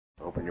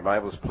Open your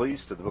Bibles, please,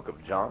 to the book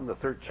of John, the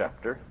 3rd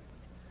chapter.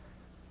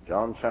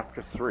 John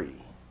chapter 3.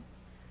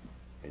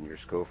 In your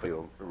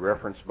Schofield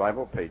Reference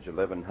Bible, page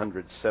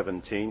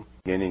 1117,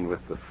 beginning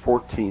with the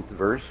 14th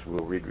verse.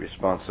 We'll read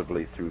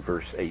responsibly through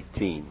verse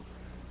 18.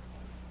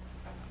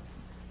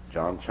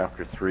 John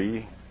chapter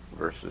 3,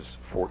 verses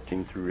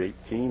 14 through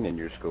 18, in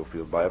your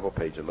Schofield Bible,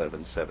 page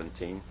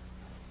 1117.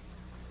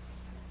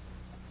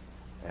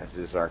 As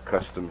is our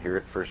custom here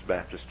at First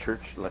Baptist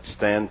Church, let's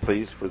stand,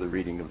 please, for the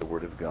reading of the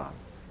Word of God.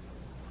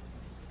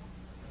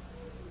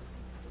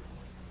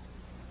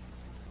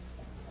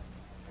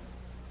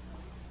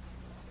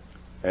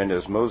 And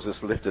as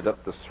Moses lifted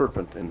up the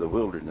serpent in the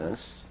wilderness,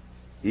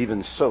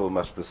 even so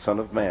must the Son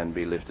of Man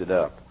be lifted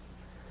up,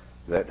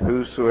 that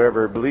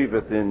whosoever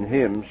believeth in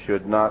him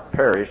should not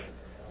perish,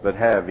 but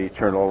have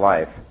eternal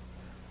life.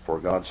 For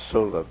God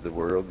so loved the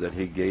world that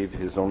he gave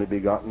his only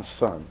begotten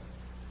Son,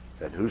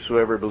 that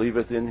whosoever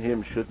believeth in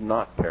him should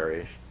not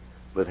perish,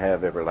 but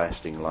have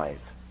everlasting life.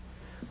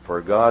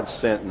 For God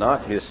sent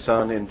not his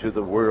Son into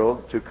the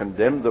world to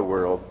condemn the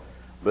world,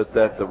 but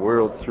that the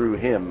world through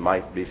him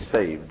might be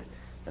saved.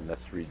 And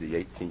let's read the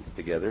 18th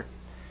together.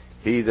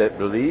 He that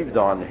believed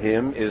on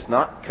him is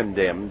not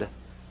condemned,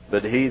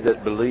 but he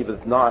that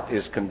believeth not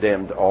is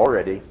condemned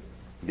already,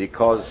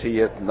 because he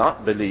hath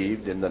not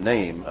believed in the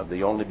name of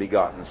the only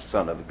begotten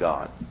Son of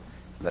God.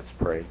 Let's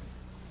pray.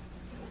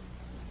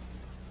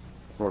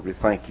 Lord, we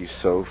thank you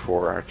so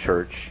for our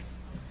church.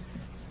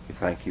 We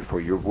thank you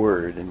for your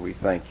word, and we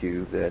thank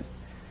you that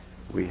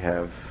we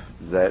have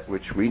that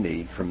which we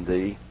need from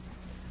thee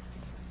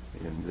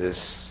in this,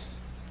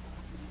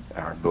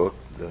 our book,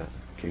 the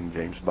King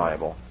James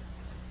Bible.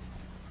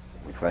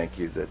 We thank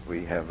you that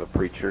we have a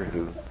preacher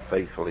who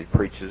faithfully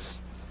preaches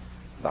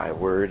thy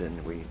word,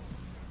 and we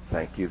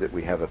thank you that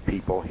we have a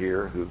people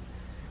here who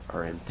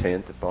are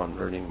intent upon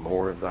learning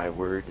more of thy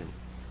word and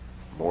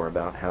more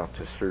about how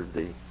to serve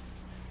thee.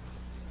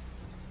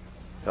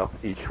 Help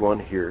each one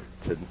here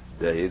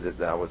today that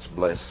thou wouldst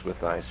bless with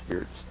thy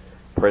Spirit's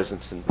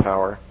presence and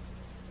power.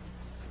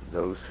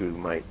 Those who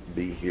might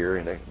be here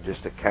in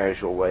just a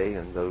casual way,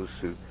 and those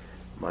who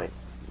might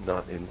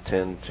not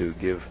intend to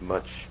give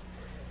much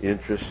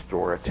interest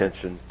or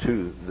attention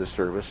to the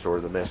service or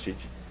the message.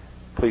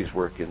 Please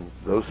work in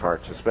those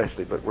hearts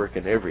especially, but work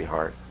in every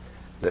heart,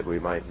 that we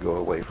might go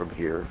away from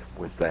here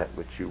with that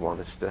which you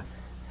want us to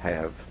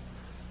have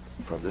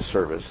from the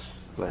service.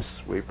 Bless,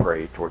 we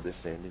pray, toward this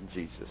end in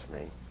Jesus'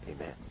 name.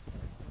 Amen.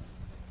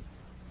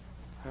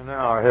 And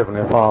now, our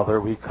Heavenly Father,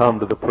 we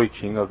come to the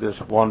preaching of this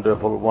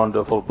wonderful,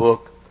 wonderful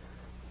book.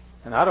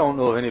 And I don't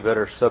know of any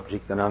better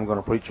subject than I'm going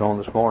to preach on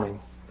this morning.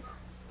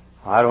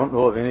 I don't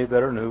know of any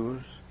better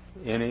news,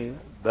 any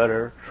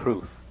better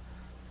truth.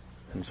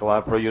 And so I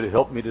pray you to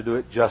help me to do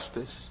it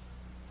justice.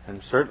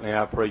 And certainly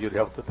I pray you to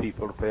help the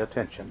people to pay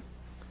attention.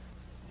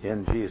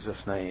 In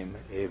Jesus' name,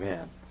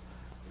 amen.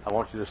 I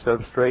want you to sit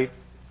up straight.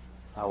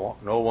 I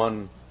want no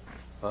one...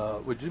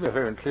 would you do me a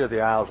favor and clear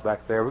the aisles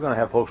back there? We're going to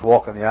have folks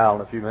walking the aisle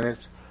in a few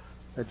minutes.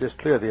 Just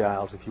clear the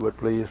aisles, if you would,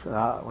 please.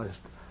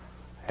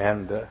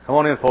 And come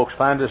on in, folks.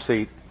 Find a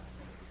seat.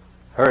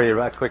 Hurry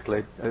right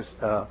quickly.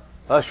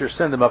 Usher,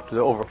 send them up to the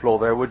overflow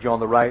there, would you,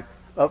 on the right?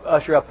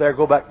 Usher up there,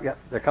 go back. Yeah,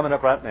 they're coming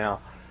up right now.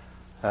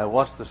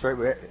 Once the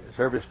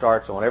service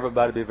starts, I want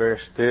everybody to be very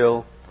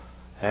still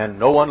and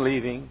no one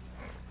leaving.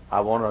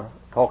 I want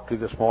to talk to you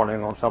this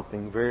morning on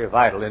something very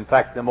vital. In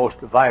fact, the most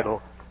vital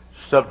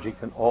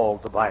subject in all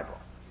the Bible.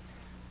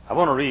 I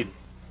want to read,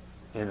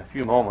 in a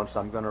few moments,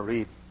 I'm going to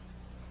read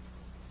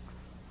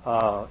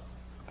a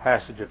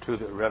passage or two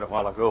that we read a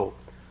while ago.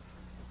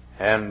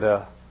 And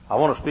I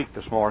want to speak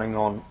this morning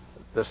on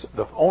this,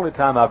 the only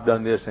time I've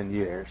done this in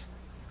years.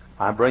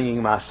 I'm bringing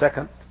my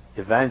second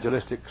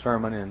evangelistic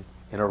sermon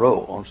in a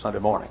row on Sunday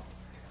morning.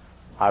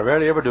 I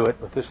rarely ever do it,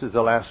 but this is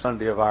the last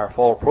Sunday of our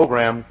fall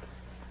program.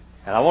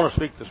 And I want to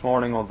speak this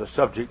morning on the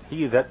subject,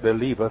 he that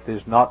believeth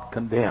is not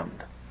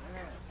condemned.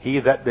 He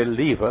that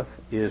believeth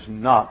is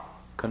not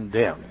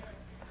condemned.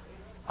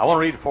 I want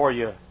to read for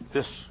you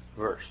this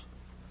verse.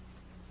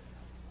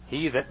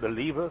 He that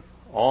believeth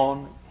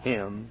on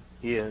him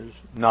is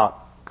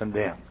not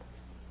condemned.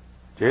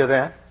 Did you hear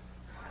that?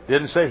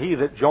 Didn't say he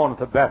that joineth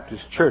the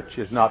Baptist church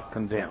is not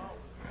condemned.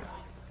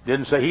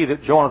 Didn't say he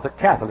that joineth the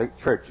Catholic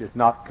church is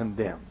not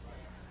condemned.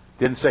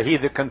 Didn't say he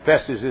that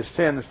confesses his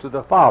sins to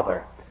the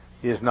Father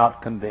is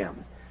not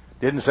condemned.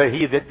 Didn't say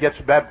he that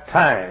gets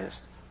baptized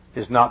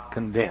is not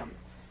condemned.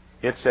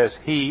 It says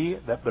he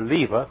that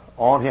believeth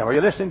on him. Are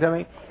you listening to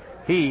me?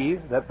 He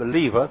that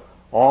believeth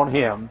on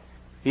him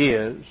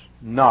is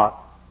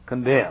not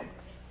condemned.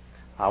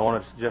 I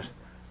want to just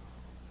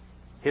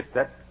hit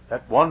that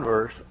one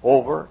verse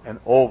over and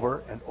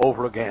over and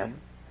over again.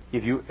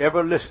 If you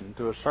ever listen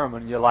to a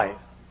sermon in your life,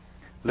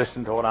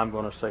 listen to what I'm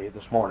going to say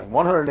this morning.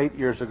 108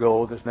 years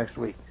ago, this next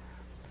week,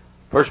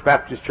 First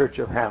Baptist Church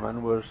of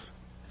Hammond was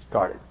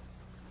started.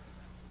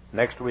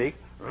 Next week,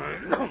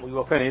 we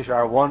will finish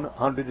our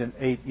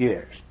 108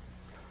 years.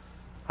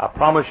 I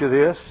promise you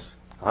this,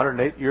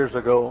 108 years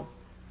ago,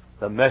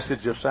 the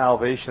message of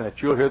salvation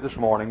that you'll hear this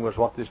morning was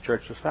what this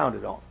church was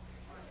founded on.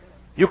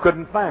 You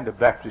couldn't find a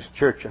Baptist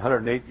church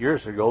 108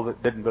 years ago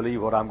that didn't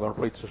believe what I'm going to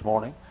preach this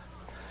morning.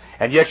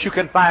 And yet you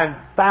can find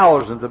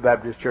thousands of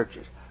Baptist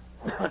churches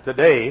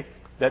today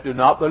that do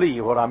not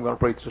believe what I'm going to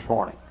preach this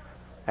morning.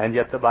 And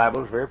yet the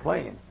Bible is very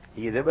plain.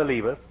 He that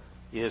believeth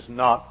is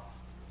not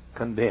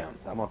condemned.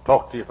 I'm going to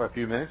talk to you for a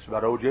few minutes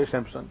about O.J.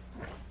 Simpson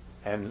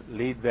and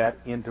lead that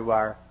into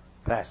our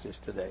passage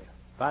today.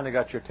 Finally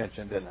got your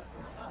attention, didn't it?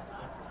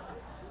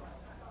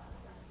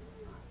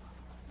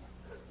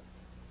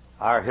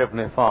 Our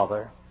Heavenly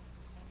Father,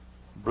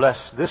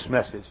 bless this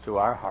message to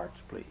our hearts,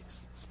 please,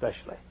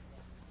 especially.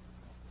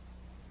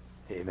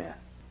 Amen.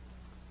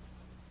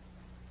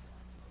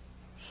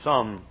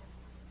 Some,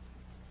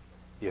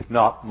 if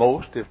not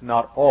most, if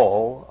not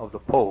all, of the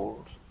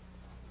polls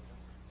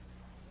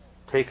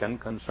taken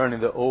concerning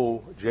the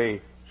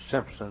O.J.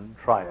 Simpson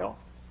trial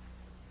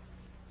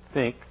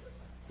think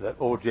that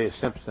O.J.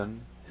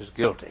 Simpson is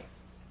guilty.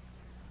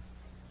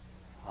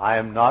 I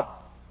am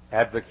not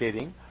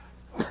advocating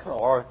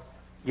or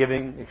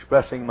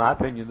expressing my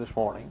opinion this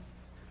morning,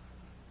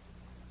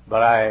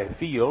 but I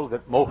feel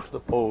that most of the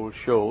polls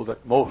show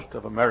that most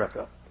of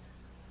America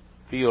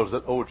feels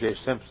that O.J.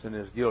 Simpson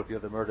is guilty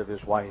of the murder of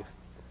his wife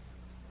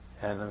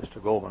and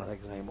Mr. Goldman, I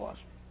think his name was.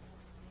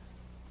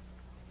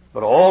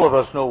 But all of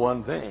us know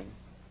one thing.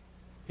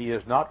 He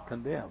is not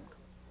condemned.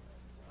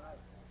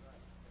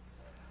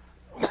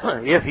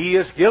 If he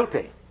is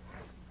guilty,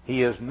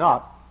 he is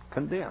not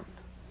condemned.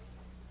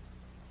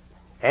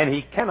 And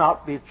he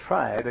cannot be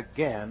tried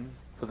again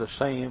for the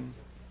same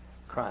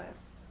crime.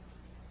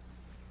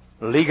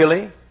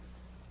 Legally,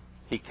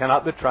 he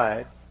cannot be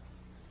tried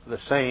for the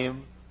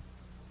same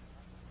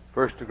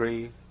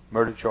first-degree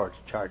murder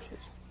charges.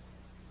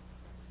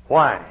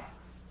 Why?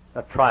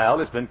 A trial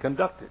has been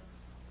conducted,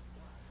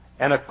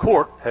 and a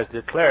court has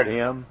declared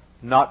him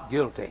not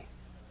guilty.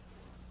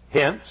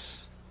 Hence,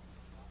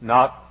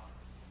 not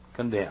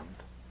condemned.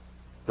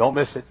 Don't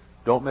miss it.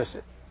 Don't miss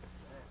it.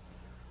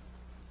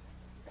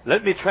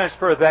 Let me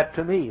transfer that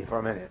to me for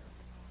a minute.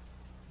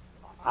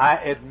 I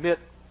admit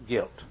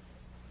guilt.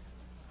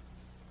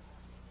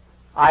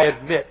 I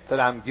admit that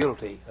I'm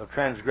guilty of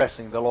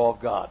transgressing the law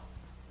of God.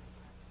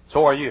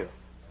 So are you.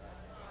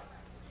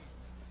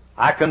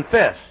 I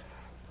confess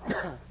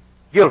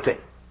guilty.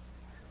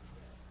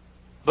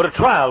 But a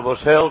trial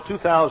was held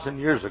 2,000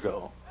 years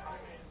ago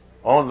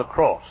on the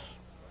cross.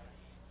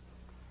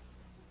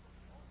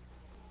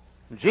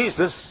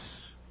 Jesus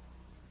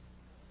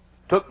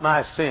took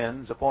my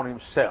sins upon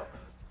himself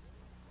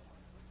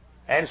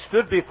and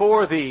stood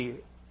before the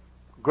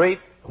great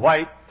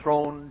white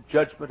throne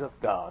judgment of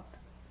God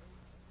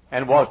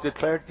and was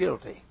declared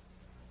guilty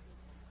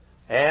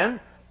and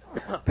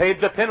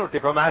paid the penalty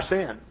for my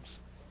sins.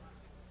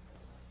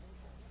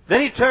 Then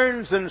he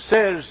turns and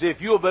says,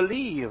 if you'll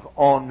believe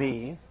on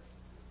me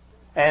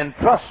and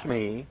trust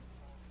me,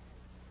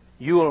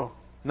 you'll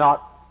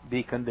not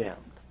be condemned.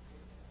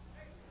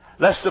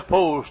 Let's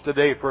suppose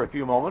today for a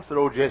few moments that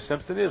O.J.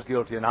 Simpson is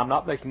guilty, and I'm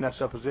not making that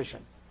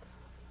supposition.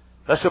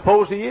 Let's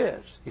suppose he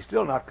is. He's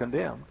still not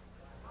condemned.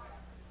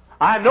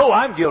 I know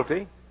I'm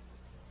guilty,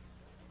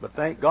 but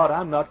thank God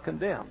I'm not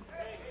condemned.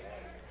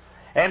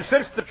 And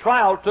since the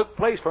trial took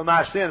place for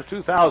my sins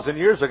 2,000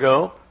 years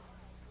ago,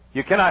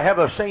 you cannot have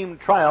a same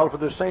trial for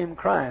the same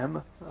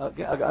crime,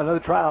 another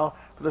trial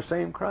for the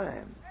same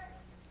crime.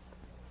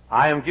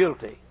 I am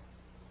guilty.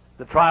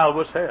 The trial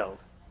was held.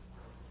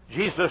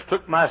 Jesus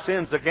took my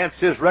sins against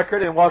his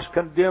record and was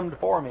condemned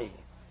for me.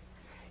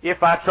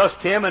 If I trust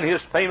him and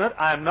his payment,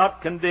 I am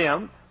not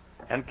condemned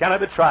and cannot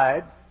be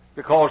tried,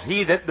 because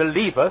he that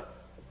believeth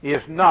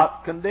is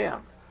not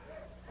condemned.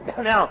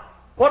 Now,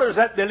 what does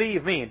that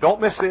believe mean?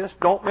 Don't miss this.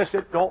 Don't miss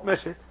it. Don't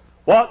miss it.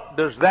 What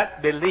does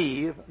that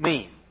believe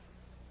mean?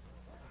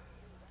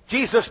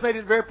 Jesus made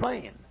it very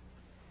plain.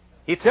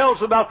 He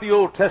tells about the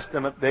Old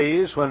Testament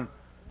days when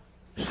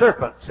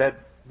serpents had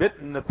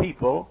bitten the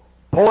people,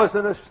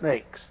 poisonous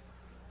snakes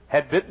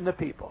had bitten the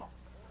people,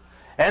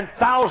 and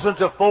thousands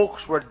of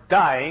folks were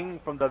dying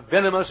from the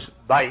venomous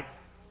bite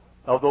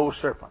of those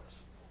serpents.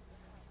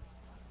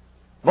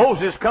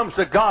 Moses comes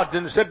to God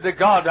and said to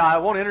God, I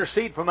want to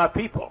intercede for my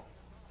people.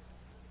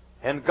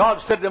 And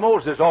God said to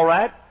Moses, all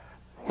right,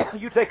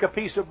 you take a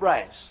piece of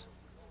brass,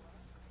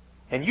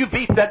 and you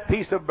beat that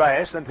piece of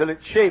brass until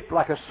it's shaped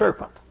like a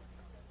serpent.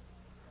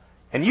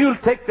 And you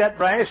take that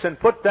brass and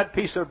put that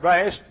piece of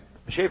brass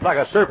shaped like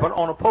a serpent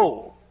on a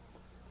pole.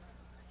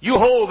 You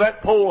hold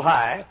that pole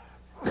high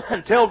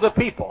and tell the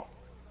people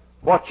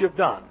what you've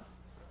done.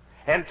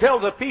 And tell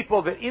the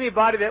people that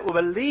anybody that will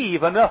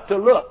believe enough to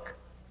look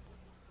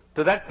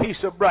to that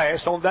piece of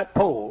brass on that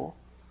pole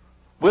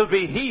will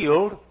be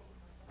healed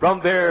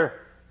from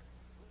their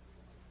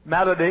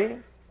malady,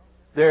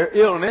 their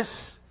illness,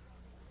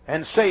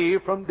 and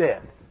saved from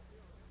death.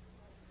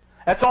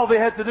 That's all they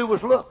had to do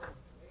was look.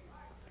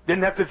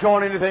 Didn't have to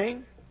join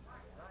anything.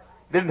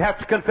 Didn't have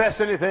to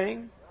confess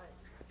anything.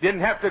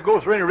 Didn't have to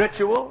go through any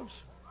rituals,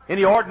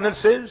 any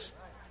ordinances,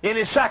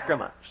 any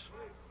sacraments.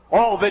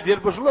 All they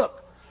did was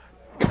look.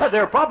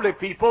 There are probably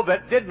people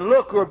that didn't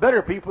look who are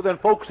better people than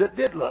folks that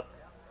did look.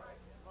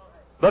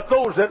 But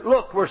those that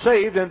looked were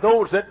saved, and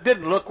those that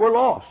didn't look were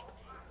lost.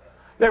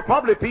 There are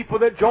probably people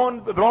that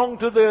belonged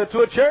to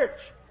a church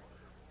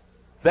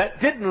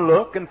that didn't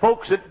look, and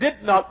folks that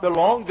did not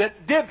belong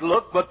that did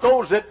look, but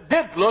those that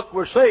did look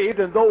were saved,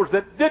 and those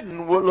that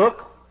didn't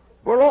look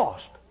were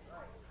lost.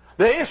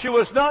 The issue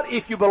was not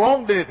if you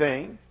belonged to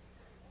anything,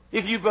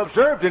 if you've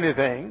observed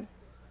anything,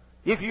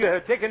 if you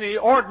have taken any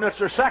ordinance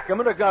or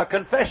sacrament or got a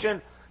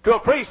confession to a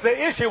priest.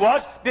 The issue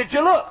was, did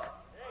you look?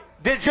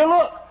 Did you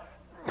look?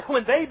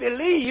 When they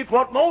believed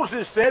what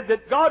Moses said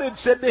that God had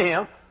said to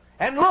him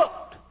and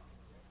looked,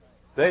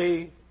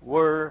 they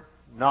were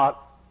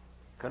not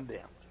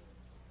condemned.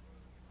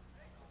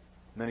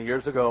 Many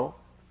years ago,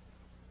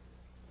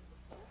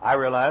 I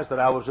realized that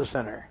I was a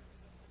sinner,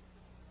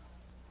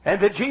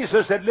 and that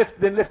Jesus had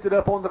been lifted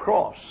up on the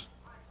cross,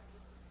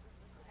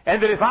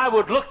 and that if I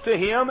would look to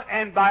him,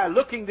 and by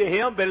looking to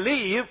him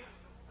believe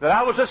that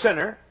I was a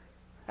sinner,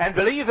 and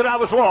believe that I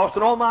was lost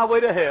and on my way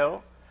to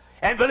hell,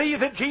 and believe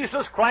that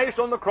Jesus Christ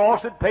on the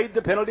cross had paid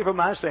the penalty for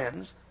my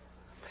sins,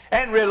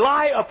 and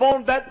rely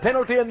upon that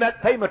penalty and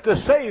that payment to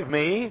save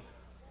me,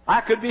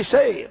 I could be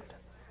saved.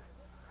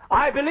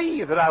 I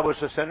believe that I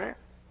was a sinner.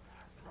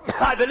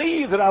 I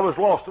believe that I was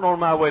lost and on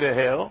my way to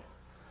hell.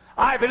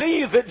 I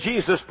believe that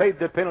Jesus paid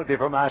the penalty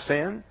for my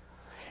sin.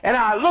 And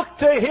I looked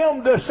to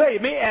him to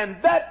save me, and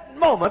that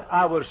moment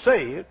I was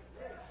saved.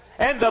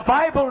 And the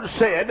Bible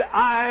said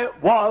I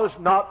was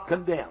not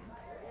condemned.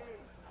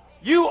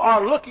 You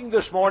are looking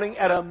this morning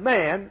at a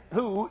man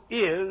who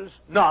is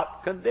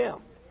not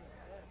condemned.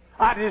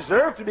 I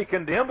deserve to be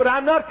condemned, but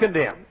I'm not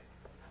condemned.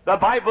 The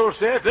Bible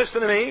says,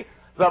 listen to me,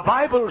 the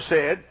Bible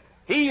said,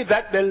 he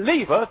that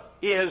believeth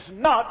is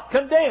not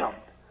condemned.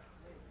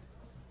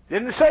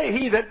 Didn't say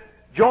he that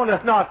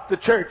joineth not the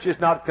church is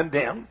not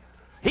condemned.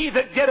 He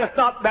that getteth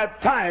not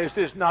baptized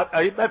is not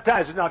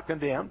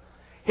condemned.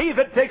 He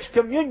that takes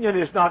communion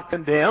is not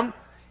condemned.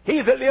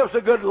 He that lives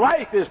a good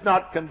life is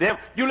not condemned.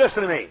 You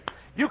listen to me.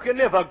 You can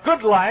live a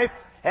good life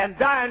and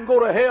die and go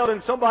to hell,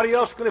 and somebody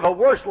else can live a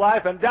worse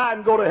life and die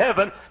and go to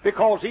heaven,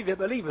 because he that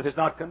believeth is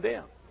not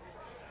condemned.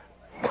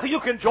 You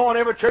can join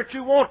every church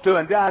you want to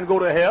and die and go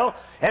to hell,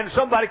 and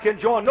somebody can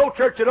join no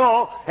church at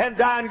all and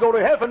die and go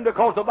to heaven,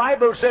 because the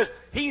Bible says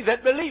he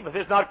that believeth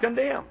is not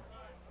condemned.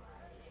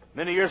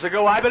 Many years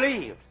ago I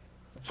believed.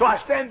 So I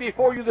stand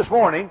before you this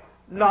morning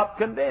not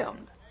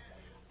condemned.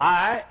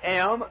 I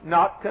am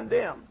not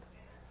condemned.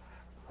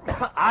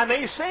 I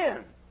may sin,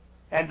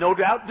 and no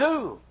doubt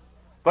do,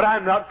 but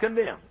I'm not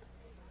condemned.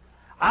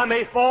 I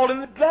may fall in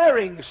the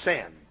glaring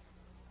sin,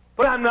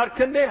 but I'm not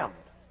condemned.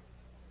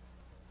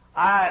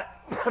 I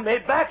may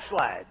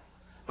backslide,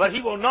 but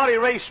he will not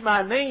erase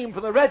my name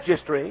from the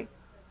registry.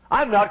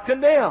 I'm not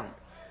condemned.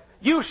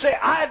 You say,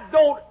 I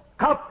don't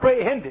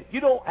comprehend it. You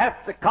don't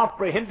have to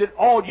comprehend it.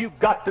 All you've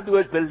got to do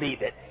is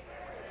believe it.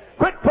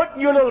 Quit putting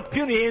your little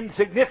puny,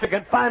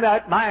 insignificant,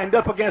 finite mind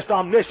up against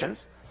omniscience,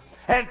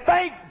 and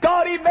thank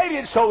God he made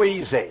it so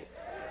easy.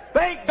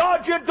 Thank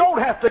God you don't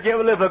have to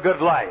live a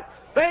good life.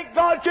 Thank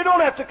God you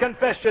don't have to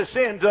confess your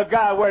sin to a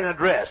guy wearing a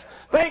dress.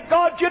 Thank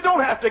God you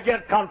don't have to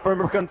get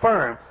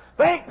confirmed.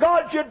 Thank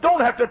God you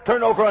don't have to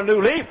turn over a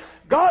new leaf.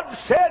 God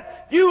said,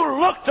 you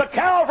look to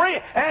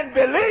Calvary and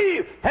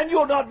believe, and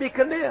you'll not be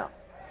condemned.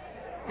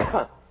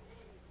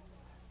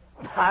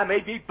 I may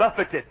be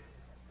buffeted,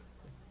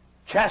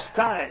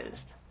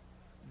 chastised,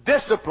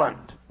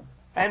 disciplined,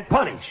 and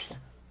punished,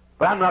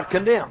 but I'm not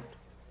condemned.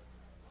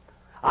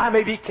 I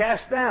may be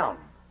cast down,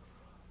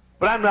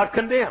 but I'm not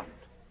condemned.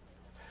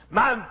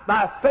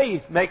 My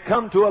faith may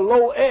come to a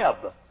low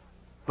ebb,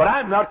 but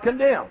I'm not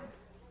condemned.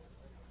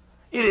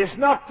 It is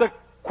not the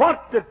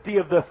quantity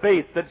of the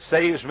faith that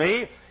saves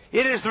me.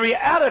 It is the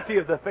reality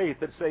of the faith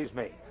that saves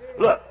me.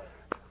 Look,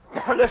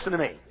 listen to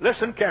me.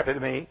 Listen carefully to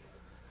me.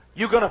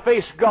 You're going to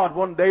face God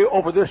one day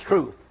over this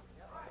truth.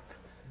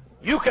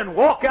 You can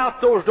walk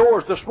out those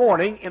doors this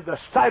morning in the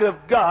sight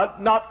of God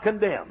not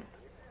condemned.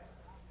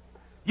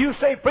 You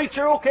say,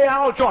 preacher, okay,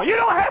 I'll join. You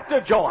don't have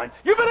to join.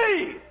 You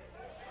believe.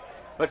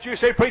 But you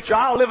say, preacher,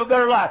 I'll live a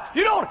better life.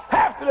 You don't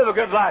have to live a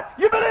good life.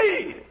 You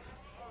believe.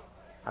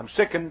 I'm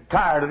sick and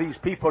tired of these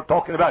people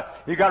talking about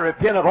you got to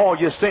repent of all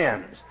your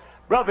sins.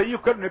 Brother, you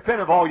couldn't repent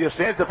of all your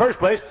sins. In the first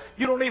place,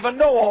 you don't even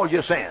know all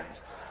your sins.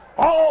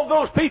 All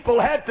those people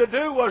had to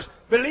do was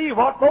believe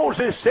what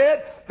Moses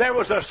said. There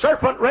was a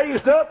serpent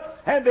raised up,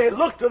 and they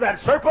looked to that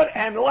serpent,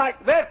 and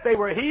like that they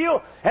were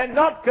healed and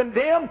not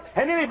condemned.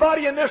 And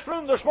anybody in this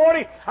room this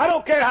morning, I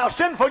don't care how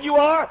sinful you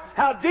are,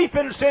 how deep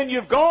in sin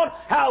you've gone,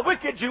 how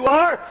wicked you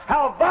are,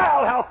 how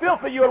vile, how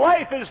filthy your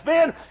life has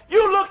been,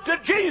 you look to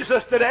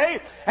Jesus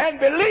today and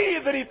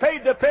believe that he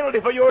paid the penalty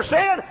for your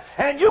sin,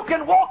 and you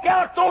can walk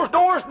out those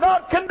doors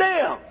not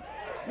condemned.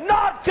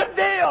 Not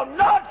condemned.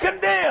 Not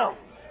condemned.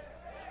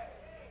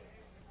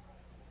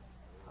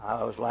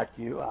 I was like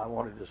you. I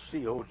wanted to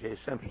see O.J.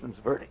 Simpson's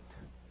verdict.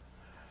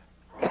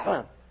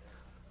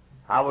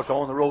 I was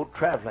on the road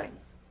traveling.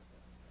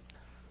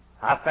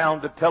 I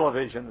found the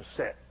television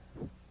set.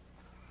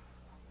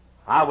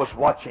 I was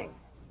watching.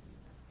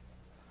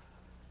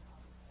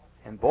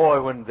 And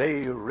boy, when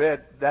they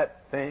read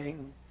that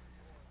thing,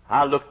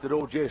 I looked at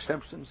O.J.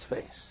 Simpson's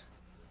face.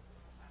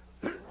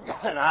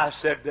 And I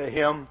said to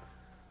him,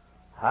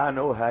 I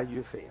know how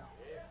you feel.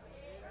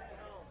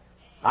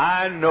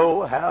 I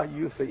know how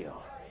you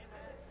feel.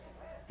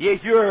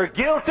 If you're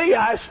guilty,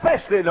 I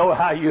especially know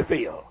how you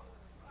feel.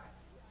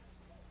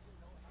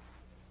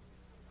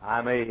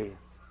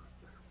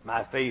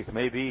 My faith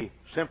may be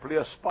simply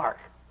a spark.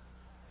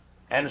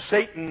 And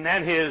Satan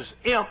and his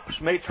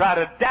imps may try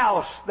to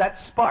douse that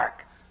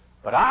spark.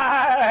 But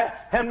I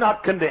am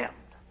not condemned.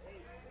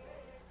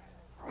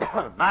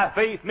 My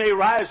faith may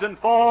rise and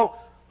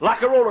fall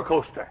like a roller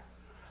coaster.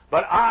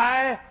 But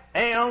I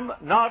am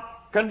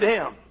not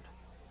condemned.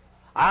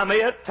 I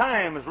may at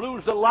times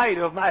lose the light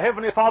of my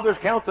Heavenly Father's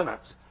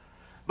countenance.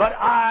 But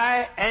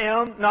I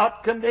am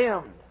not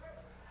condemned.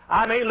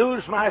 I may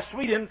lose my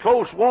sweet and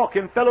close walk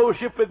in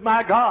fellowship with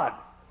my God.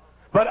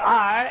 But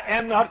I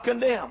am not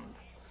condemned.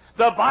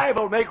 The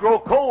Bible may grow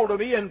cold to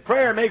me and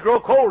prayer may grow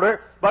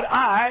colder, but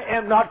I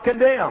am not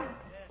condemned.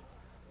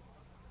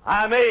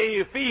 I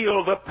may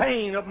feel the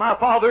pain of my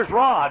Father's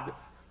rod,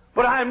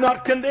 but I am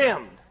not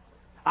condemned.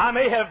 I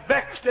may have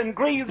vexed and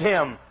grieved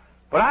Him,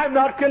 but I am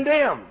not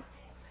condemned.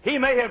 He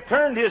may have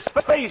turned His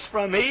face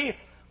from me,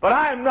 but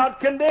I am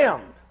not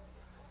condemned.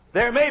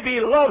 There may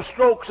be love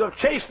strokes of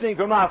chastening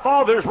from my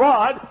Father's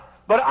rod,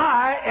 but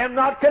I am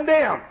not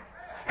condemned.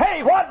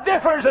 Hey, what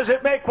difference does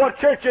it make what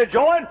church you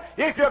join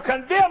if you're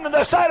condemned in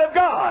the sight of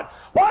God?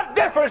 What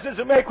difference does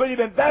it make whether you've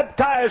been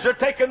baptized or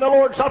taken the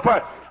Lord's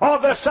Supper or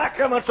the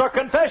sacraments or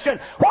confession?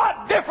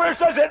 What difference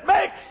does it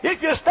make if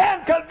you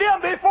stand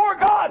condemned before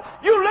God?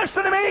 You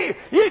listen to me.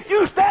 If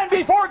you stand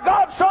before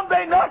God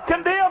someday not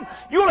condemned,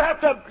 you'll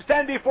have to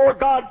stand before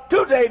God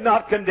today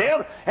not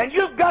condemned. And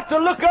you've got to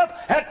look up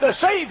at the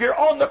Savior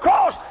on the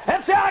cross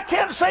and say, I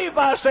can't save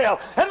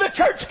myself. And the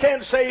church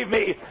can't save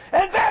me.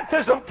 And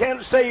baptism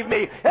can't save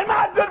me. And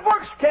my good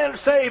works can't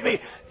save me.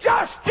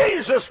 Just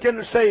Jesus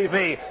can save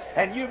me.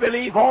 And you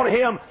believe on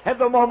Him, and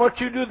the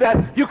moment you do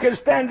that, you can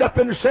stand up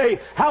and say,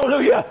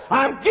 hallelujah,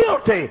 I'm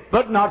guilty,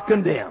 but not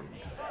condemned.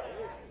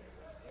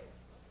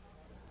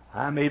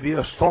 I may be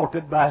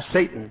assaulted by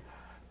Satan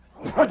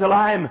until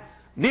I'm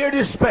near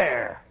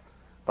despair,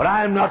 but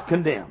I am not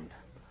condemned.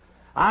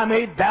 I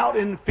may doubt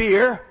and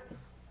fear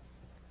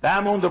that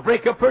I'm on the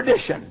brink of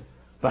perdition,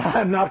 but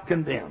I am not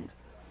condemned.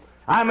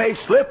 I may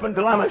slip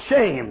until I'm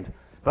ashamed,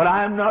 but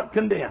I am not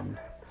condemned.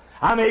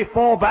 I may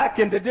fall back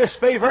into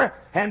disfavor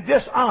and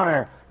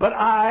dishonor, but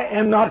I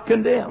am not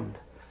condemned.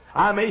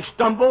 I may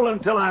stumble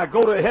until I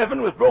go to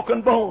heaven with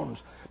broken bones,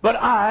 but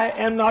I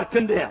am not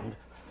condemned.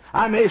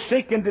 I may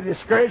sink into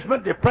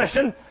discouragement,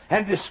 depression,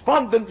 and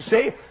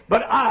despondency,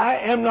 but I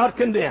am not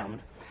condemned.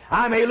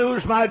 I may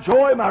lose my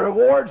joy, my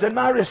rewards, and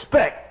my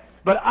respect,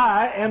 but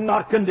I am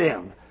not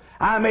condemned.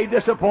 I may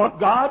disappoint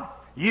God,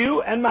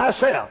 you, and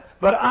myself,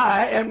 but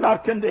I am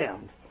not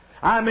condemned.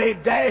 I may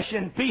dash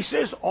in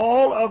pieces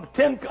all of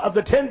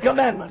the Ten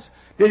Commandments.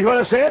 Did you hear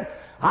what I said?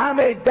 I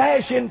may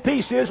dash in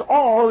pieces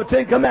all of the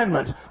Ten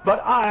Commandments, but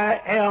I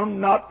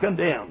am not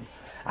condemned.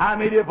 I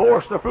may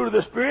divorce the fruit of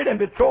the Spirit and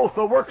betroth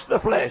the works of the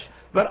flesh,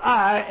 but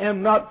I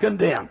am not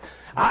condemned.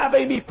 I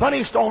may be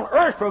punished on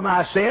earth for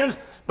my sins,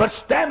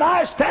 but am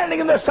I standing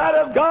in the sight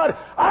of God?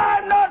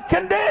 I'm not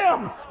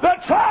condemned. The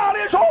trial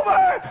is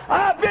over.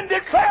 I've been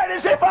declared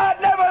as if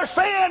I'd never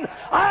sinned.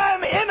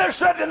 I'm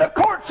innocent in the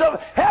courts of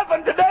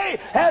heaven today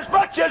as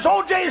much as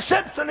O.J.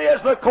 Simpson is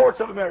in the courts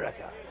of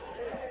America.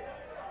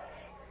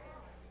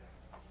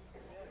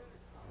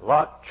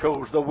 Lot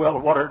chose the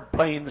well-watered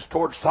plains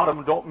toward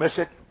Sodom. Don't miss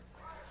it.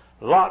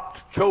 Lot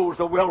chose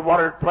the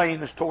well-watered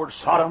plains toward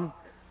Sodom.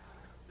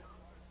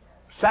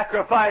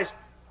 Sacrificed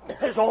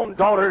his own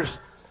daughters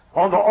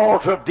on the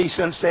altar of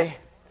decency.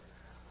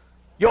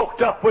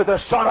 Yoked up with the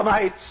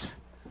Sodomites.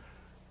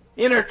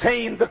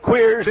 Entertained the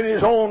queers in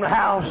his own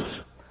house.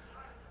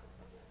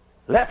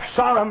 Left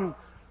Sodom,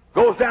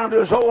 goes down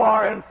to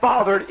Zoar and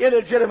fathered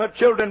illegitimate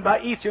children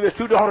by each of his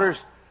two daughters.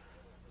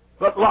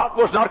 But Lot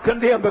was not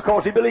condemned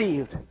because he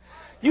believed.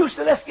 You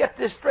say, let's get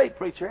this straight,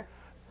 preacher.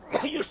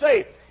 You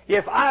say,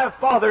 if I've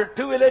fathered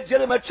two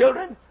illegitimate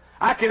children,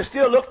 I can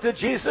still look to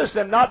Jesus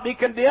and not be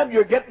condemned.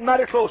 You're getting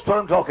mighty close to what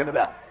I'm talking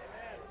about.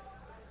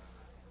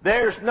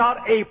 There's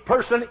not a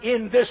person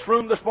in this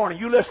room this morning,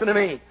 you listen to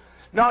me,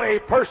 not a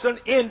person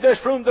in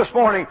this room this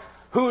morning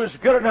who is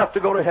good enough to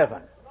go to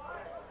heaven.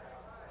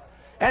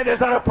 And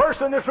there's not a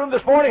person in this room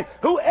this morning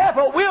who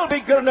ever will be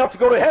good enough to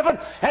go to heaven.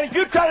 And if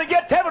you try to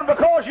get to heaven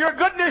because of your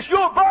goodness,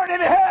 you'll burn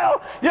in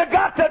hell. You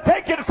got to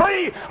take it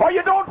free or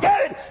you don't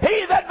get it.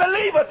 He that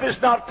believeth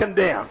is not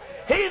condemned.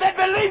 He that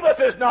believeth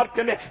is not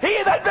condemned.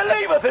 He that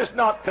believeth is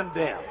not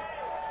condemned.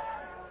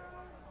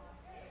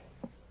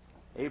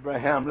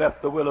 Abraham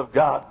left the will of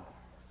God,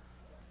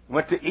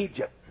 went to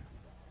Egypt.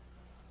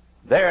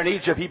 There in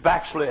Egypt he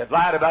backslid,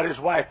 lied about his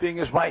wife being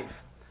his wife.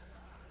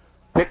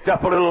 Picked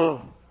up a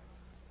little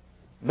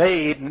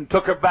maid and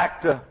took her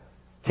back to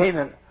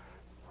Canaan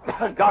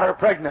and got her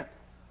pregnant.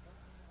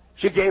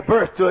 She gave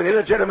birth to an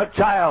illegitimate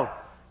child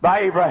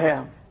by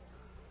Abraham.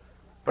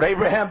 But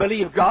Abraham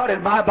believed God,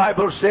 and my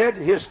Bible said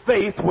his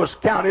faith was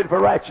counted for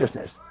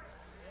righteousness.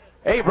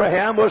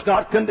 Abraham was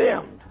not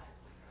condemned.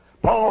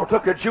 Paul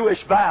took a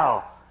Jewish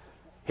vow.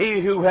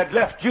 He who had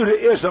left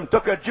Judaism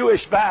took a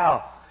Jewish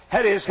vow,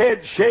 had his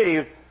head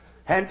shaved,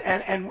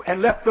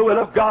 and left the will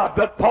of God,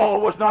 but Paul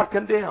was not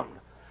condemned.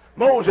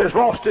 Moses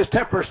lost his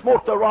temper,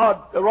 smote the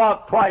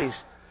rock twice,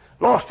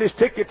 lost his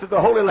ticket to the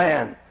Holy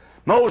Land.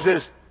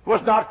 Moses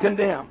was not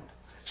condemned.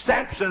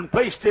 Samson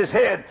placed his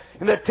head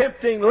in the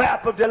tempting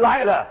lap of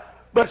Delilah,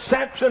 but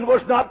Samson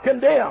was not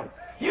condemned.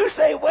 You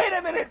say, wait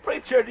a minute,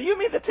 preacher, do you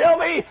mean to tell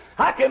me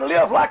I can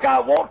live like I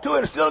want to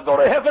and still go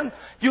to heaven?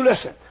 You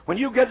listen, when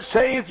you get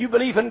saved, you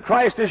believe in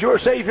Christ as your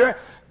Savior,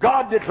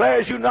 God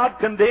declares you not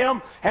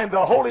condemned, and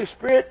the Holy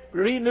Spirit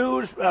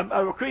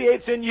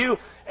creates in you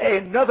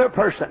another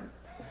person.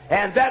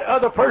 And that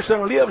other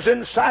person lives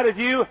inside of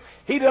you.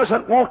 He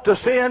doesn't want to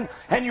sin,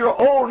 and your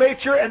old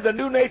nature and the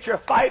new nature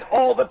fight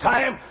all the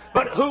time.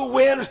 But who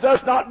wins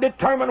does not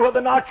determine whether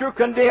or not you're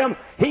condemned.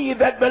 He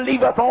that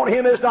believeth on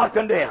him is not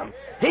condemned.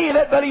 He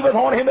that believeth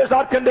on him is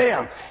not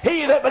condemned.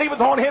 He that believeth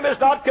on him is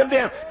not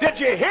condemned. Did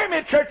you hear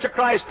me, Church of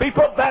Christ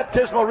people,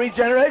 baptismal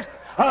regenerators?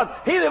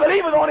 He that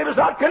believeth on him is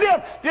not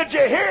condemned. Did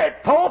you hear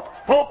it, Pope?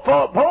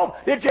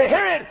 Did you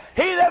hear it?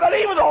 He that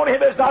believeth on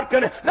him is not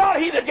condemned. Not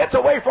he that gets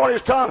away from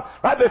his tongue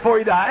right before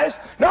he dies.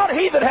 Not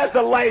he that has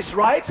the last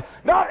rites.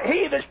 Not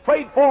he that's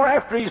prayed for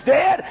after he's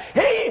dead.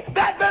 He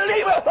that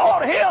believeth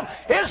on him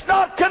is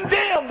not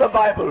condemned, the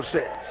Bible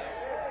says.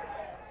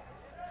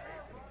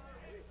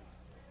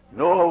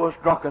 Noah was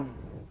drunken.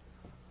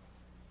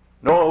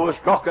 Noah was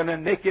drunken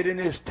and naked in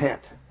his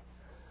tent.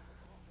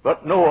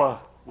 But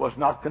Noah was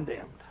not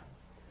condemned.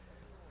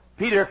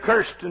 Peter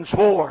cursed and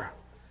swore,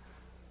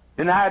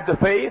 denied the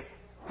faith,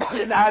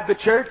 denied the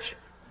church,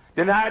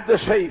 denied the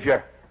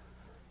Savior,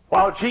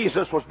 while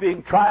Jesus was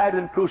being tried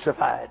and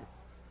crucified.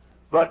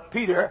 But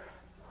Peter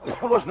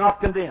was not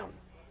condemned.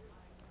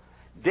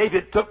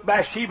 David took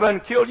Bathsheba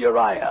and killed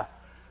Uriah,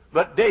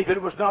 but David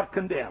was not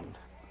condemned.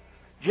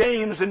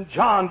 James and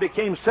John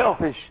became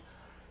selfish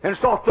and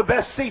sought the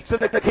best seats in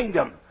the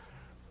kingdom,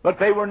 but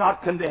they were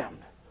not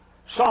condemned.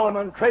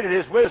 Solomon traded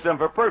his wisdom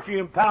for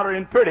perfume, powder,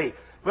 and purity,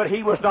 but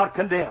he was not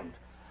condemned.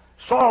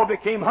 Saul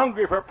became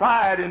hungry for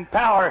pride and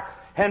power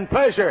and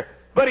pleasure,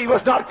 but he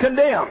was not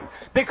condemned.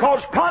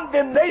 Because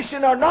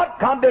condemnation or not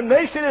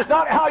condemnation is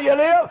not how you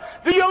live.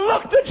 Do you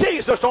look to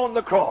Jesus on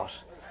the cross?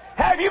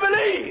 Have you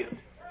believed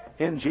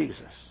in Jesus?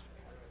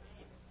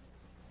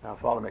 Now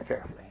follow me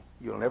carefully.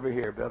 You'll never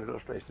hear a better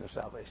illustration of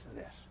salvation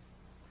than this.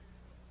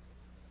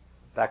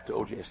 Back to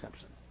O.J.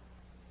 Simpson.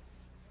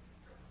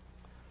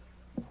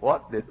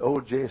 What did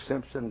O.J.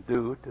 Simpson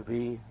do to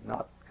be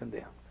not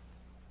condemned?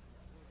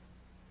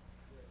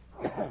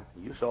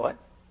 You saw it.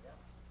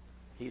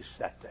 He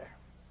sat there.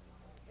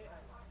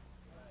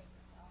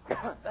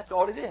 That's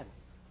all he did.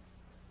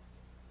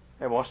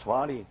 Every once in a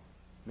while he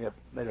may have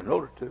made a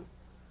note or two.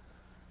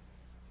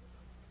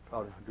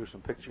 Probably drew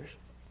some pictures.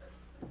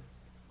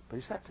 But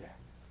he sat there.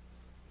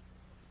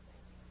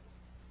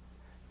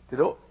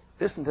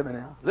 Listen to me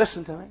now.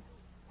 Listen to me.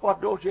 What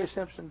did O.J.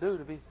 Simpson do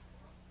to be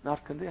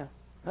not condemned?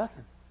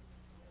 Nothing.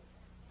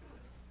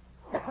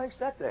 He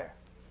sat there.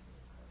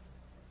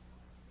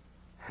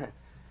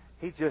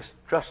 He just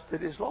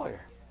trusted his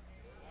lawyer.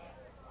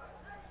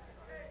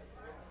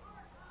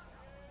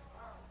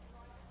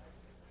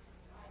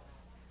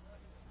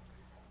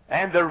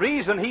 And the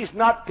reason he's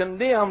not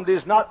condemned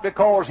is not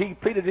because he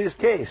pleaded his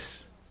case.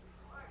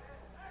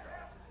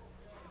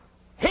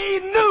 He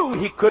knew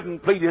he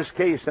couldn't plead his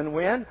case and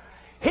win.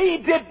 He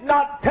did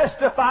not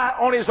testify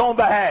on his own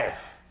behalf.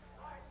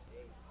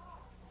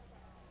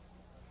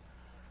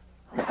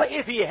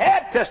 If he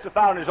had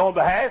testified on his own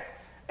behalf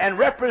and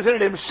represented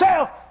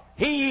himself,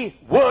 he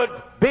would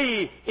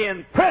be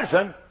in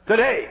prison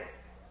today.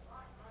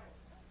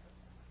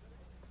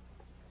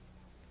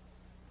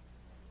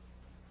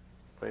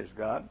 Praise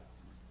God.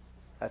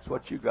 That's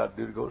what you got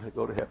to do to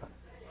go to heaven.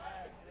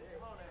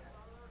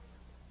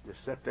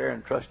 Just sit there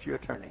and trust your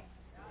attorney.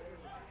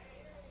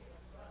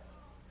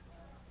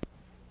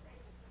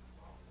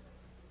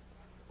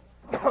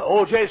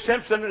 O.J.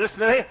 Simpson, listen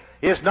to me,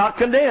 is not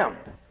condemned.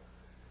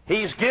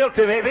 He's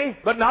guilty maybe,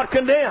 but not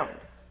condemned.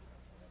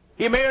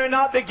 He may or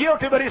not be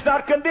guilty, but he's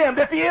not condemned.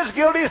 If he is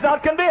guilty, he's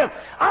not condemned.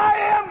 I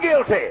am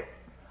guilty.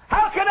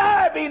 How can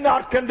I be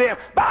not condemned?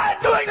 By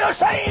doing the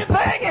same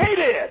thing he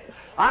did.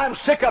 I'm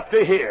sick up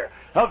to here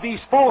of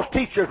these false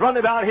teachers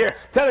running out here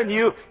telling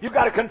you you've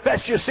got to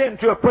confess your sin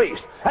to a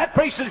priest. That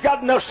priest has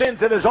got enough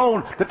sins of his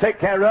own to take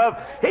care of.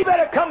 He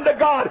better come to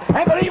God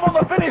and believe on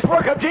the finished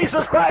work of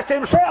Jesus Christ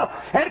himself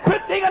and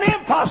quit being an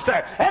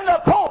imposter. And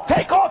the Pope,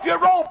 take off your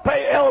robe,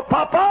 El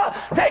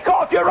Papa, take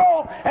off your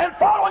robe and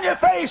fall on your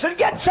face and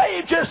get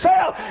saved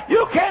yourself.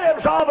 You can't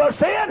absolve a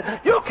sin.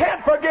 You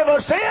can't forgive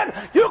a sin.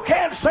 You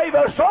can't save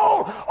a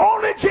soul.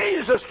 Only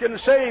Jesus can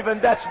save,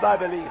 and that's by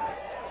believing.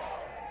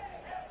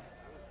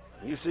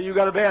 You see, you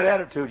got a bad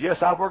attitude.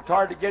 Yes, I've worked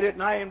hard to get it,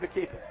 and I aim to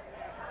keep it.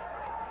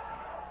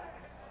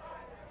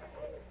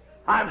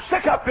 I'm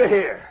sick up to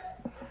here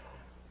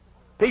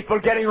People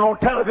getting on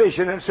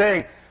television and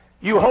saying,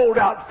 you hold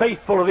out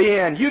faithful to the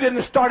end. You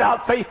didn't start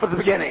out faithful at the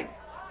beginning.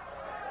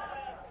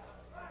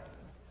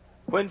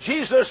 When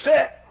Jesus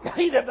said,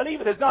 he that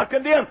believeth is not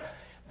condemned,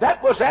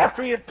 that was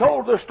after he had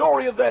told the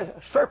story of the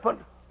serpent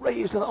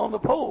raised on the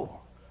pole.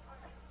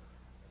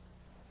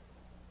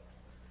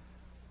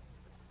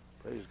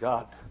 Praise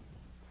God.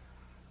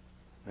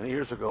 Many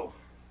years ago,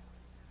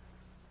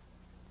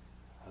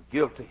 a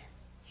guilty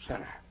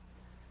sinner,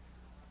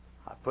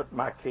 I put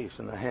my case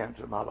in the hands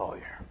of my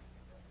lawyer.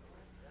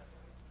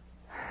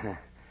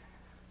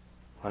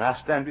 When I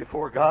stand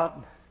before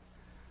God,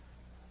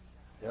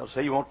 they'll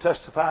say, you won't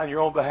testify on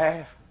your own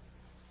behalf?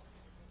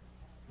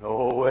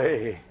 No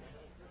way.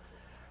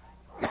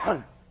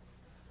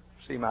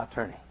 See my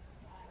attorney.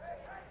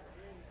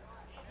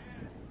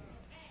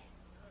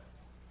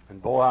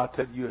 And boy, I'll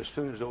tell you, as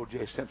soon as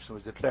O.J. Simpson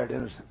was declared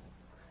innocent,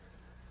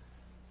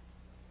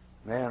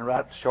 man,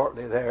 right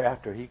shortly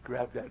thereafter, he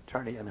grabbed that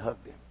attorney and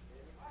hugged him.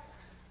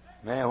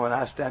 Man, when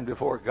I stand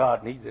before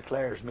God and he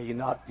declares me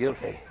not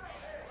guilty,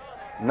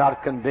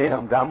 not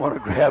condemned, I'm going to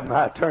grab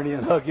my attorney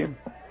and hug him.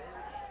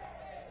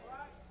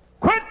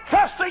 Quit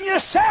trusting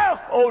yourself,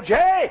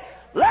 O.J.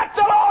 Let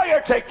the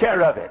lawyer take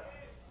care of it.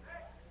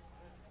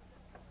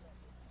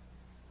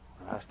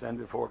 When I stand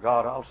before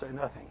God, I'll say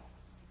nothing.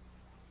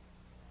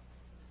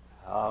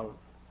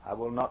 I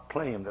will not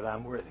claim that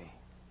I'm worthy.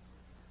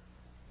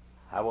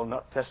 I will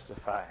not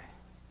testify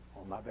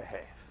on my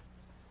behalf.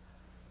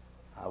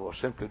 I will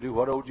simply do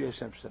what O.J.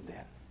 Simpson did.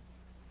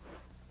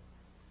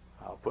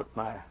 I'll put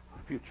my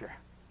future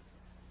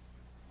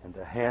in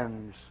the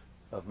hands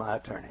of my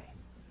attorney,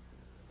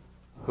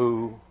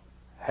 who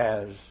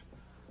has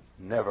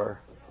never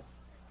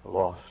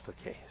lost a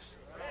case.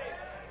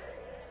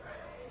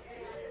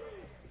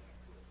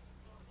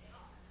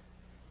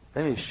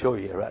 Let me show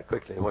you right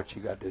quickly what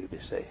you got to do to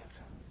be saved.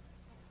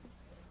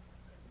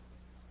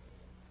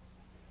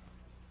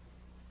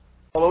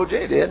 Well,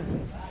 O.J. did.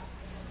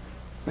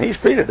 He's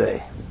free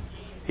today.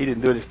 He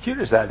didn't do it as cute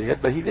as I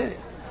did, but he did it.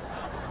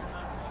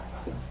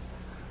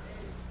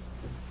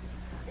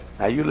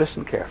 Now you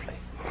listen carefully.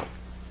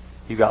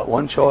 You got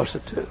one choice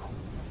of two.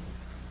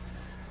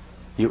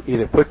 You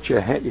either put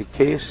your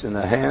case in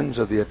the hands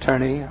of the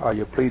attorney or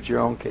you plead your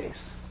own case.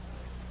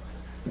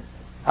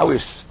 I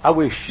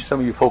wish some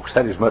of you folks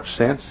had as much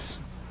sense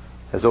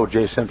as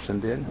O.J. Simpson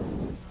did.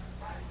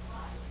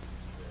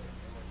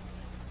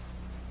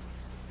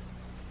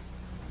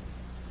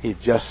 He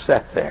just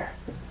sat there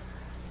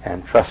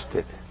and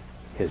trusted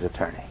his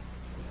attorney.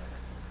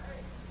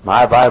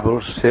 My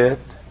Bible said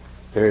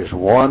there is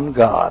one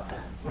God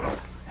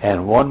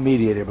and one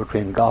mediator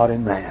between God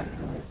and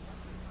man,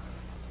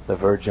 the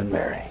Virgin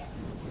Mary.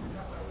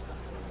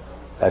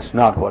 That's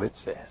not what it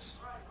says.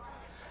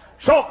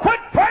 So quit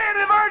praying to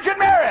the Virgin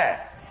Mary.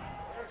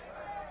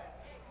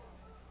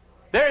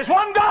 There's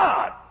one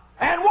God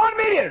and one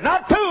mediator,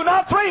 not two,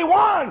 not three,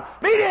 one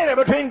mediator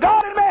between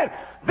God and man,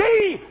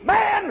 the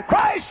man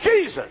Christ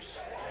Jesus.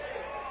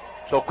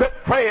 So quit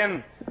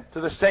praying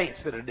to the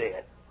saints that are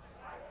dead.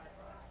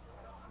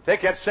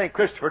 Take that St.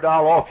 Christopher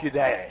doll off your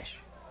dash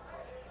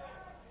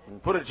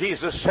and put a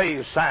Jesus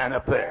Saves sign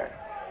up there.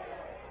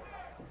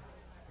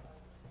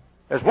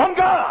 There's one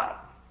God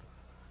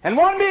and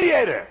one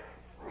mediator.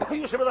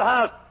 You say, Brother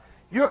Hyles,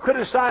 you're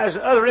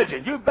criticizing other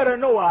religions. You better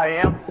know I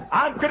am.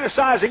 I'm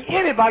criticizing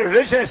anybody's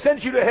religion that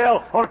sends you to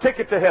hell on a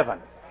ticket to heaven.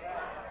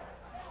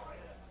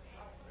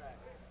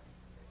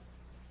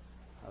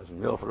 I was in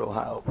Milford,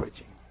 Ohio,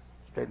 preaching.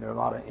 Stayed in their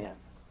Ramada Inn.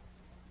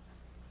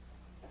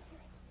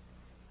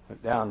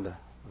 Went down to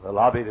the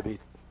lobby to be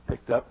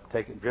picked up,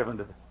 driven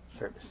to the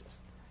services.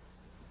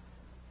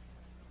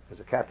 There's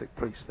a Catholic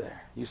priest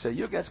there. You say,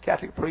 you against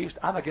Catholic priests?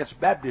 I'm against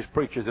Baptist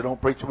preachers that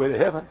don't preach the way to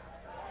heaven.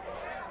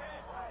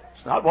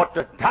 It's not what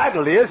the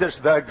title is. It's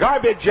the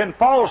garbage and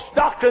false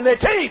doctrine they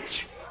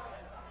teach.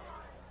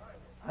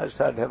 I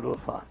decided to have a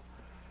little fun.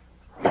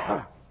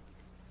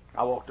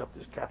 I walked up to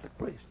this Catholic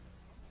priest.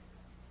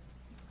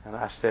 And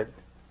I said,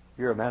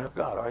 you're a man of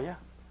God, are you?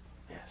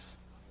 Yes.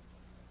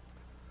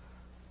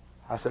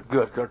 I said,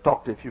 good. Could I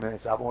talk to you a few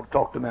minutes? I want to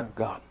talk to a man of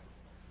God.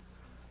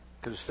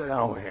 Could you sit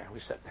down over here? We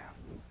sat down.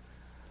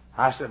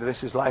 I said,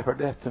 this is life or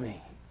death to me.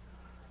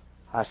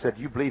 I said,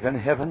 you believe in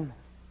heaven?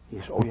 He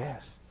said, oh,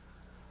 yes.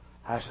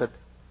 I said,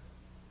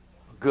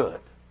 good.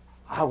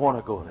 I want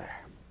to go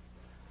there.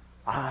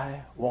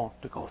 I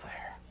want to go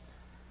there.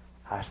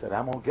 I said,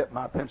 I'm going to get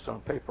my pencil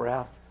and paper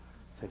out.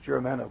 Since you're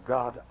a man of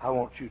God, I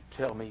want you to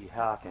tell me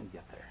how I can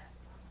get there.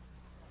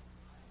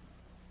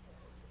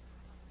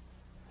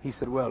 He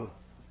said, well,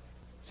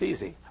 it's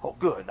easy. Oh,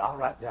 good. I'll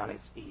write down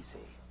it's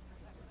easy.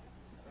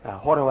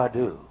 Now, what do I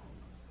do?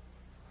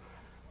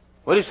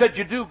 Well, he said,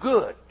 you do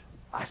good.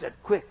 I said,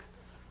 quick.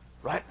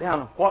 Write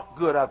down what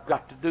good I've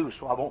got to do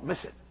so I won't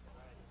miss it.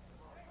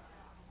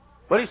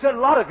 But he said, a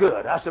lot of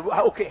good. I said,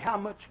 well, okay, how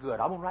much good?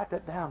 I'm going to write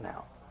that down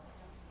now.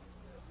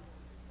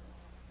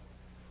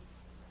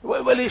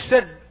 Well, he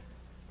said,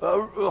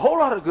 a whole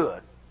lot of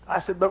good.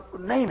 I said,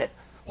 but name it.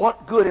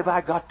 What good have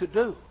I got to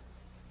do?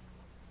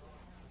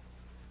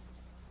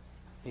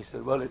 He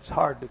said, well, it's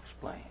hard to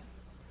explain.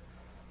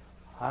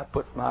 I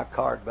put my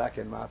card back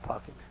in my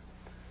pocket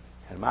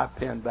and my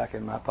pen back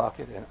in my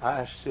pocket, and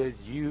I said,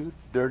 you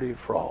dirty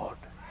fraud.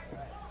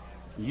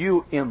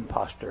 You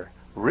imposter.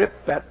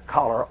 Rip that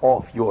collar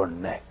off your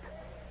neck.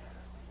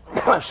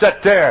 I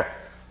sat there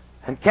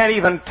and can't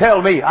even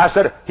tell me.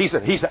 He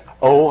said,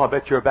 oh, I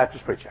bet you're a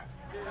Baptist preacher.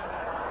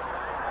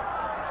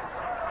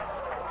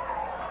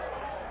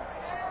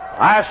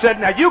 I said,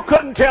 now you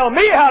couldn't tell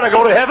me how to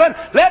go to heaven.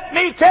 Let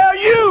me tell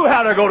you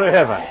how to go to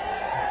heaven.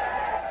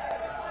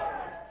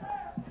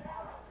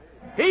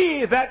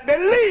 He that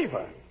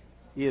believeth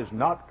is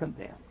not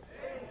condemned.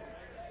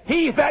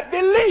 He that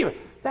believeth.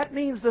 That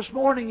means this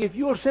morning, if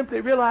you'll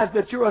simply realize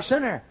that you're a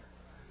sinner,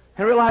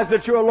 and realize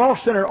that you're a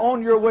lost sinner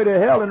on your way to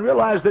hell, and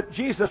realize that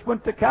Jesus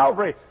went to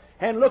Calvary,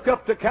 and look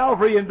up to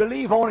Calvary and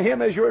believe on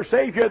Him as your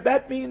Savior,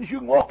 that means you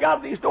can walk out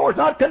of these doors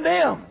not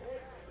condemned.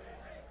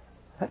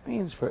 That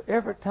means for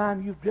every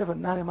time you've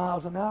driven 90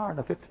 miles an hour in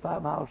a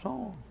 55-mile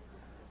zone.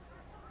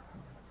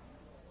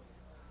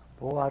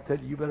 Boy, I tell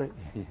you,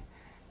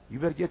 you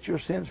better get your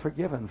sins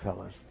forgiven,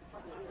 fellas.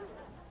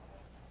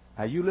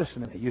 Now, you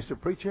listen to me. You say,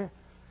 preacher,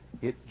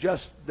 it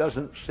just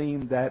doesn't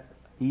seem that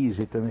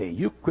easy to me.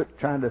 You quit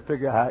trying to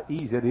figure out how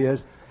easy it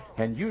is,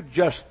 and you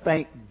just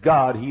thank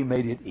God He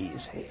made it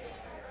easy.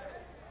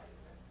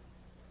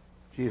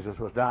 Jesus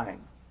was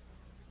dying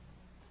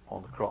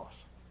on the cross.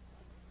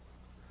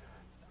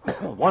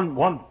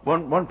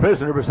 One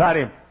prisoner beside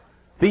him,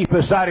 thief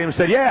beside him,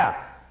 said, yeah,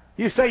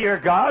 you say you're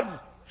God,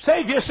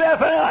 save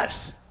yourself and us.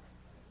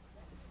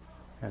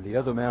 And the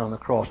other man on the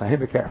cross, now hear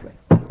me carefully.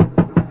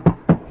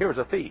 Here was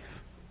a thief,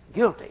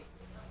 guilty,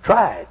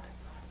 tried,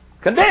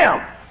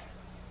 condemned,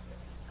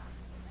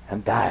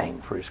 and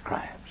dying for his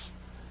crimes.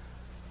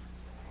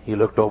 He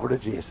looked over to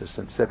Jesus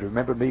and said,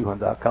 remember me when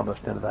thou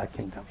comest into thy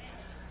kingdom.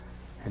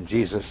 And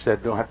Jesus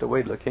said, don't have to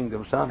wait till the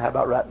kingdom, son. How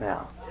about right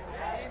now?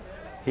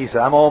 He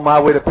said, I'm on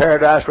my way to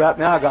paradise right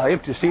now. I got an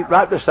empty seat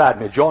right beside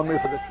me. Join me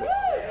for the trip.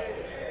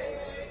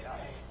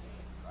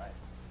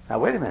 Now,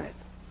 wait a minute.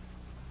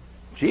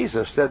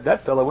 Jesus said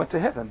that fellow went to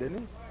heaven, didn't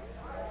he?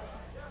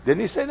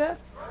 Didn't he say that?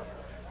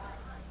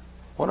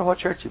 Wonder what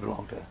church he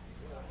belonged to.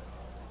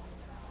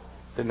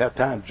 Didn't have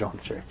time to join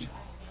the church.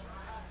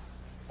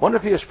 Wonder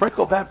if he was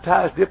sprinkled,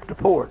 baptized, dipped, or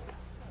poured.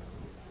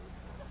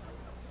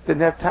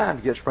 Didn't have time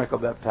to get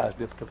sprinkled, baptized,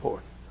 dipped, or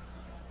poured.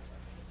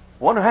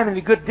 Wonder how many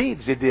good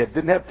deeds he did.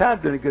 Didn't have time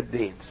to do any good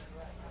deeds.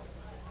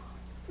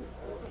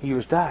 He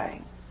was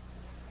dying.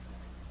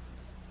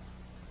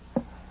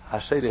 I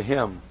say to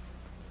him,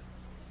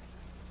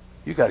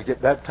 you got to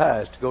get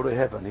baptized to go to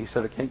heaven. He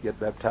said, I can't get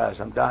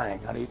baptized. I'm dying.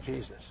 I need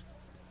Jesus.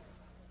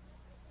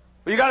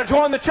 Well, you got to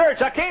join the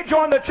church. I can't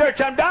join the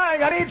church. I'm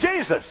dying. I need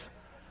Jesus.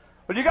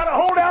 But you got to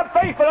hold out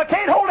faithful. I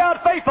can't hold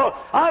out faithful.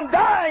 I'm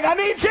dying. I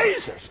need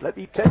Jesus. Let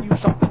me tell you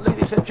something,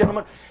 ladies and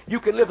gentlemen. You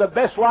can live the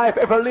best life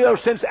ever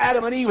lived since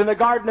Adam and Eve in the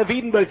Garden of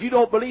Eden, but if you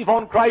don't believe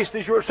on Christ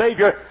as your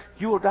Savior,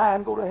 you will die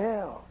and go to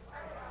hell.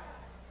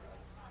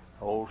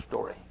 Old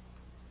story.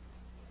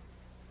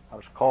 I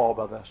was called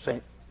by the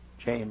St.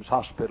 James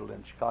Hospital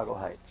in Chicago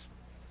Heights.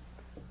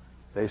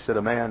 They said,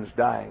 a man's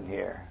dying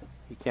here.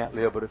 He can't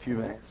live but a few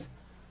minutes.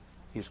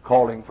 He's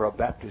calling for a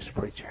Baptist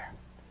preacher.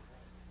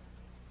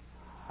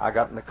 I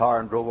got in the car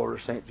and drove over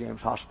to St.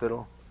 James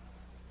Hospital.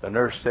 The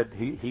nurse said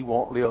he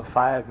won't live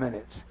 5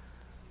 minutes.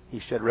 He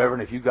said,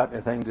 Reverend, if you got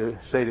anything to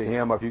say to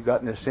him, or if you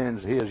got any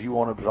sins of his you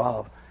want to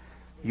absolve,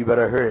 you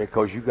better hurry,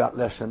 because you got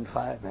less than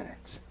 5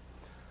 minutes.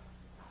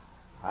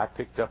 I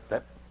picked up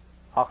that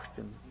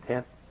oxygen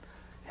tent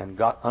and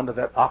got under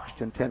that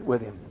oxygen tent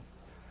with him.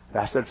 And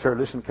I said, sir,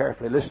 listen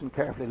carefully, listen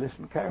carefully,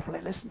 listen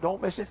carefully, listen,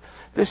 don't miss it.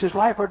 This is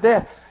life or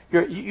death.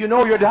 You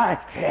know you're dying.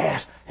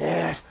 Yes,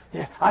 yes,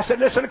 yes. I said,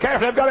 listen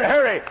carefully, I've got to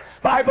hurry.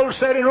 Bible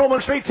said in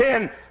Romans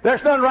 3:10,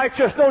 there's none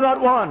righteous, no,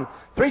 not one.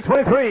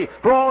 3:23,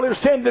 for all have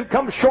sinned and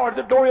come short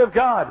of the glory of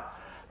God.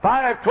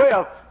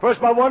 5:12, for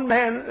it's by one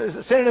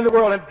man sin in the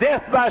world, and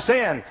death by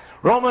sin.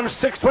 Romans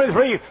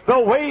 6:23, the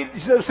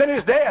wages of sin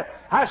is death.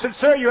 I said,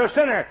 sir, you're a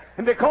sinner,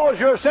 and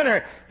because you're a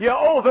sinner, you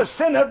owe the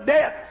sin of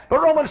death.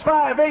 But Romans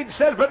 5:8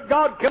 says, but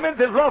God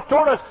commendeth His love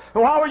toward us,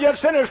 and while we're yet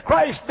sinners,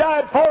 Christ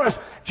died for us.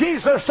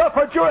 Jesus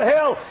suffered your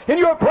hell in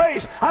your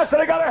place. I said,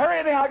 I got to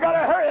hurry now. I got to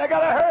hurry. I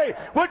got to hurry.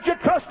 Would you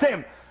trust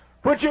Him?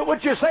 Would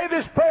you say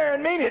this prayer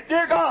and mean it?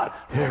 Dear God,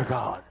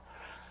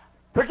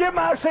 forgive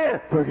my sins,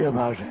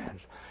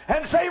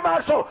 and save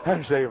my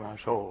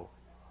soul,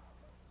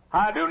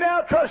 I do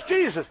now trust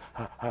Jesus.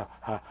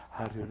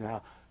 I do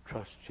now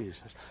trust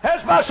Jesus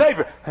as my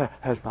Savior,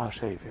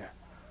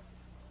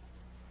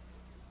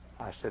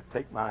 I said,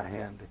 take my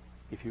hand,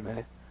 if you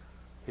may.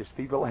 His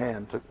feeble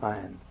hand took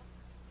mine,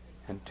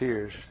 and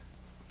tears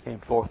came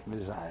forth from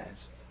his eyes.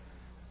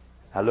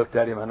 I looked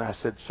at him and I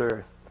said,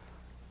 sir,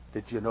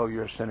 did you know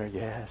you're a sinner?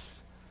 Yes.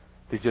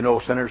 Did you know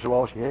sinners are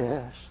lost?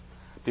 Yes.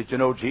 Did you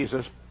know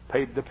Jesus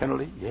paid the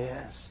penalty?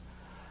 Yes.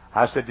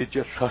 I said, did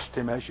you trust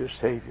Him as your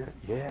Savior?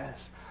 Yes.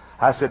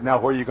 I said, now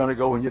where are you going to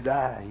go when you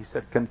die? He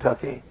said,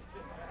 Kentucky.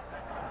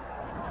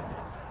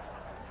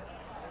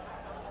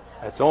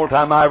 That's the only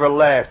time I ever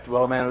laughed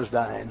while a man was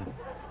dying.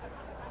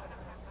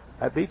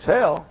 That beats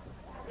hell.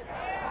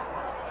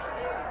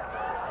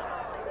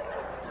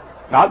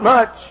 Not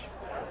much,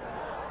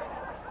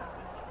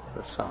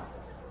 but some.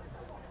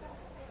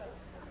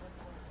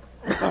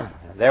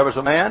 There was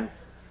a man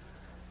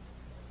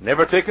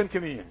never taken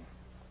communion.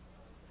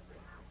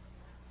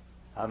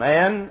 A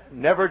man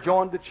never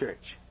joined the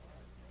church.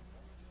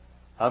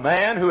 A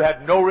man who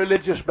had no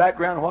religious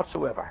background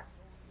whatsoever.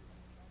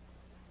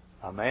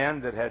 A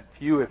man that had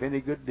few, if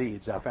any, good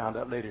deeds. I found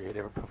out later he'd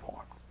ever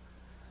performed.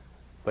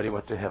 But he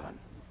went to heaven.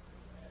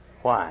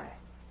 Why?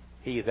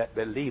 He that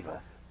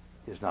believeth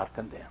is not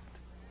condemned.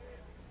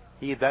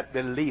 He that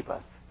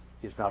believeth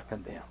is not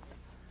condemned.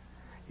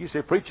 You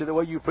say, preacher, the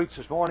way you preach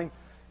this morning,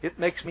 it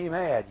makes me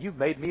mad. You've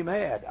made me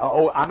mad.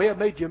 Oh, I may have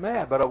made you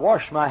mad, but I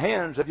washed my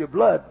hands of your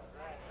blood.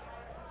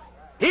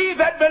 He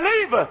that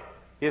believeth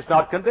is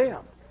not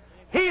condemned.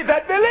 He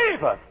that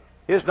believeth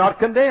is not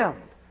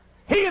condemned.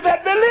 He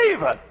that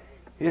believeth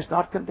is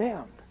not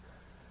condemned.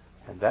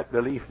 And that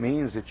belief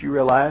means that you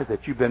realize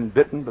that you've been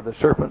bitten by the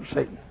serpent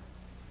Satan.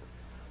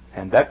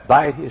 And that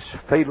bite is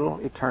fatal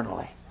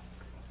eternally.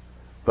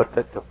 But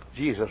that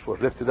Jesus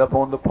was lifted up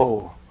on the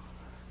pole.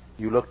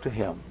 You look to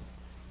him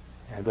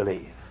and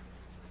believe.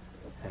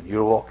 And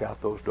you'll walk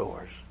out those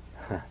doors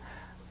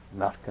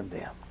not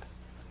condemned.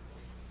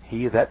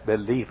 He that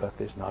believeth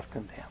is not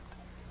condemned.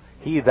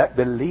 He that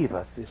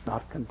believeth is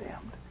not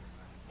condemned.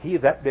 He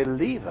that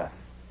believeth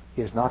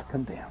is not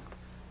condemned.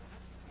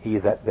 He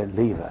that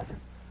believeth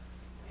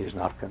is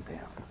not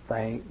condemned.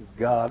 Thank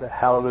God.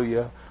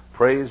 Hallelujah.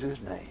 Praise his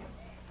name.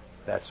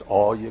 That's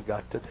all you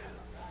got to do.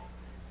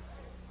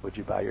 Would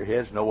you bow your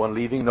heads? No one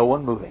leaving, no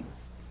one moving.